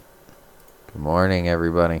Good morning,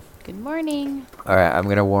 everybody. Good morning. All right, I'm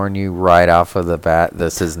going to warn you right off of the bat.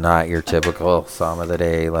 This is not your typical Psalm of the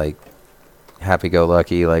Day, like happy go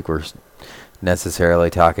lucky, like we're necessarily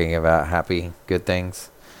talking about happy, good things.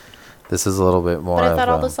 This is a little bit more But I of, thought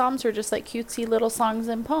all the Psalms were just like cutesy little songs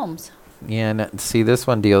and poems. yeah, see, this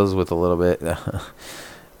one deals with a little bit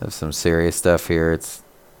of some serious stuff here. It's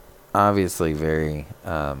obviously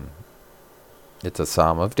it's a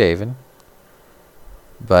Psalm of David,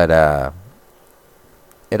 but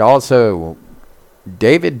it also,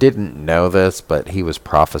 David didn't know this, but he was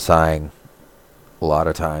prophesying a lot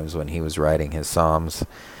of times when he was writing his Psalms,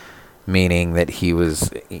 meaning that he was,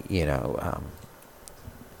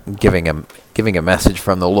 giving a message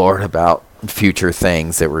from the Lord about future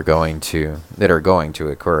things that are going to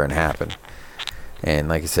occur and happen. And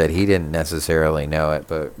like I said, he didn't necessarily know it,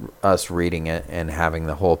 but us reading it and having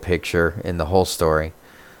the whole picture and the whole story,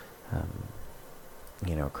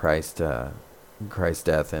 Christ's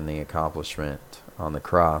death and the accomplishment on the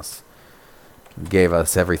cross gave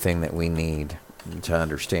us everything that we need to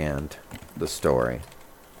understand the story.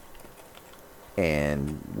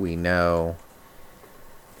 And we know,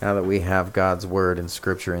 now that we have God's word and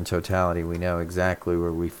scripture in totality, we know exactly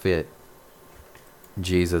where we fit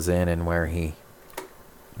Jesus in and where he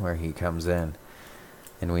comes in.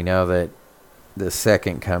 And we know that the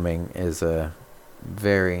second coming is a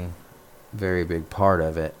very, very big part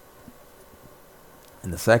of it.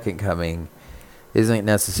 And the second coming isn't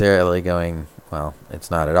necessarily it's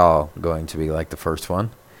not at all going to be like the first one,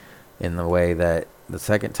 in the way that the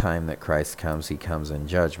second time that Christ comes, he comes in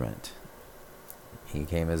judgment. He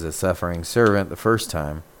came as a suffering servant the first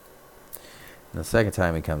time, and the second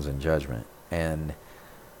time he comes in judgment. And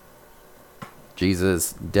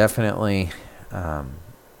Jesus definitely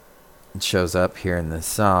shows up here in this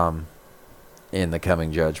psalm in the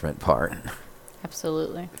coming judgment part.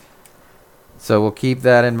 Absolutely. So we'll keep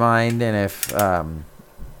that in mind, and if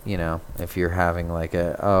if you're having like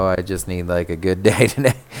I just need like a good day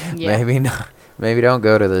today, Yeah. maybe not, maybe don't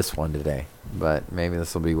go to this one today, but maybe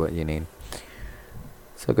this will be what you need.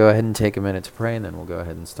 So go ahead and take a minute to pray, and then we'll go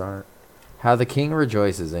ahead and start. How the king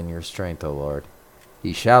rejoices in your strength, O Lord.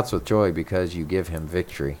 He shouts with joy because you give him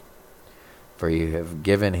victory. For you have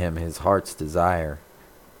given him his heart's desire.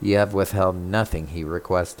 You have withheld nothing he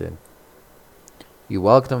requested. You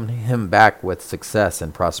welcomed him back with success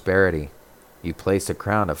and prosperity. You placed a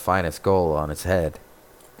crown of finest gold on his head.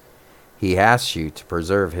 He asked you to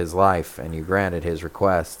preserve his life, and you granted his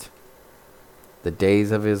request. The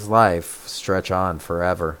days of his life stretch on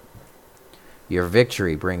forever. Your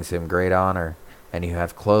victory brings him great honor, and you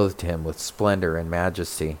have clothed him with splendor and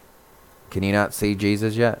majesty. Can you not see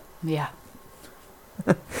Jesus yet? Yeah.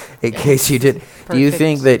 In case you did, do you Perfect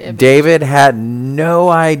think that image. David had no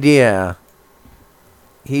idea?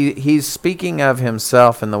 He's speaking of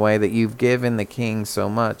himself in the way that you've given the king so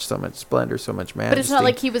much splendor, so much majesty. But it's not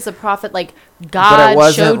like he was a prophet. Like But it God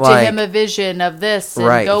wasn't showed to like- him a vision of this and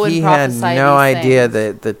Right, go and he had prophesy no these idea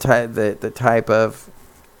things. that the type of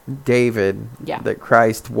David Yeah. that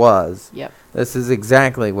Christ was. Yep. This is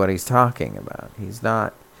exactly what he's talking about.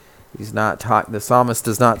 The psalmist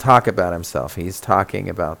does not talk about himself. He's talking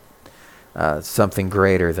about something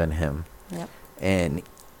greater than him. Yep. And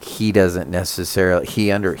he doesn't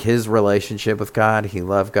necessarily, under his relationship with God, he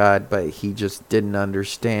loved God, but he just didn't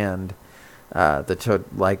understand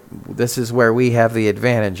this is where we have the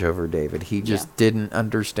advantage over David. He just didn't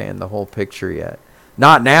understand the whole picture yet.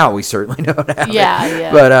 Not now, we certainly know now.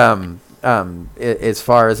 Yeah. But as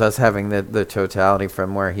far as us having the totality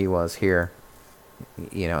from where he was here,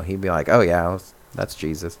 he'd be like, oh yeah, that's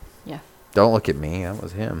Jesus. Yeah. Don't look at me, that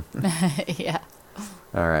was him. Yeah.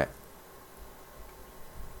 All right.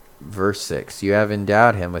 Verse 6, you have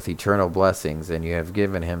endowed him with eternal blessings, and you have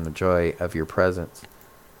given him the joy of your presence.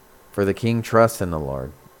 For the king trusts in the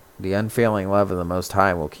Lord. The unfailing love of the Most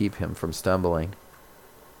High will keep him from stumbling.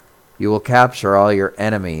 You will capture all your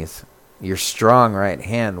enemies. Your strong right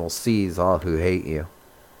hand will seize all who hate you.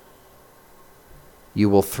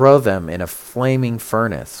 You will throw them in a flaming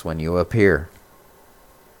furnace when you appear.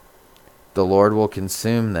 The Lord will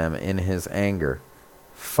consume them in his anger.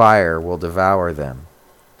 Fire will devour them.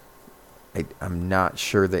 I'm not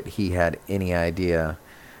sure that he had any idea.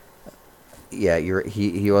 Yeah,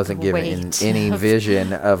 he wasn't given any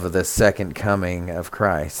vision of the second coming of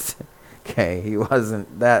Christ. Okay, he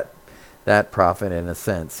wasn't that prophet in a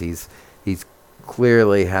sense. He's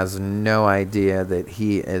clearly has no idea that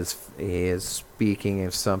he is speaking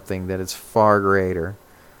of something that is far greater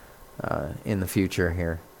in the future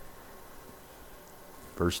here.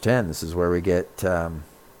 Verse 10, this is where we get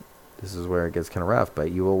This is where it gets kind of rough.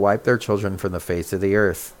 But you will wipe their children from the face of the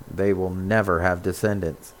earth. They will never have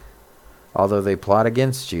descendants. Although they plot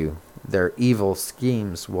against you, their evil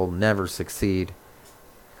schemes will never succeed.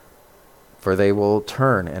 For they will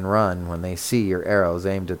turn and run when they see your arrows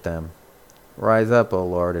aimed at them. Rise up, O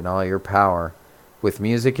Lord, in all your power. With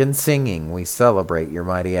music and singing, we celebrate your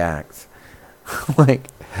mighty acts. Like,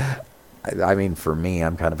 I mean, for me,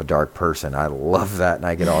 I'm kind of a dark person. I love that, and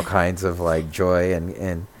I get all kinds of, like, joy,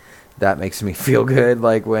 and that makes me feel good.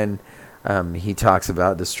 Like, when he talks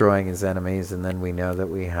about destroying his enemies, and then we know that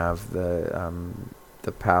we have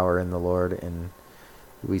the power in the Lord, and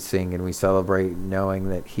we sing and we celebrate knowing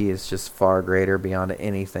that he is just far greater beyond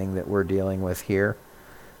anything that we're dealing with here.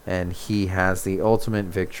 And he has the ultimate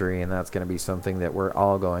victory, and that's going to be something that we're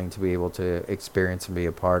all going to be able to experience and be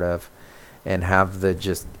a part of. And have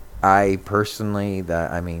I personally,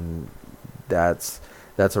 that's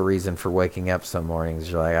a reason for waking up some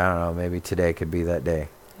mornings. You're like, I don't know, maybe today could be that day.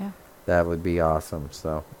 Yeah. That would be awesome.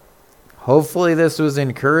 So hopefully this was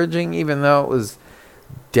encouraging, even though it was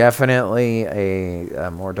definitely a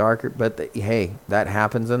more darker, but hey, that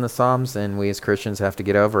happens in the Psalms, and we as Christians have to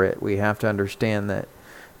get over it. We have to understand that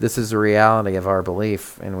this is the reality of our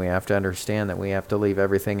belief, and we have to understand that we have to leave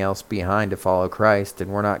everything else behind to follow Christ, and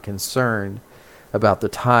we're not concerned about the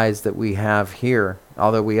ties that we have here.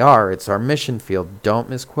 Although we are, it's our mission field. Don't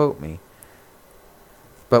misquote me.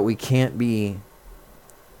 But we can't be,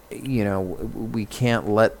 we can't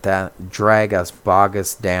let that drag us, bog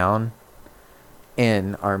us down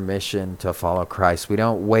in our mission to follow Christ. We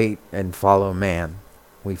don't wait and follow man.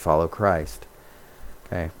 We follow Christ.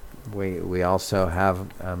 Okay. We also have,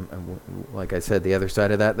 like I said, the other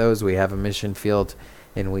side of that, though, is we have a mission field,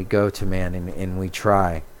 and we go to man, and we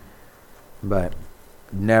try. But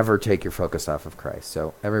never take your focus off of Christ.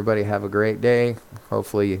 So everybody have a great day.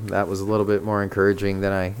 Hopefully that was a little bit more encouraging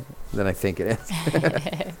than I think it is.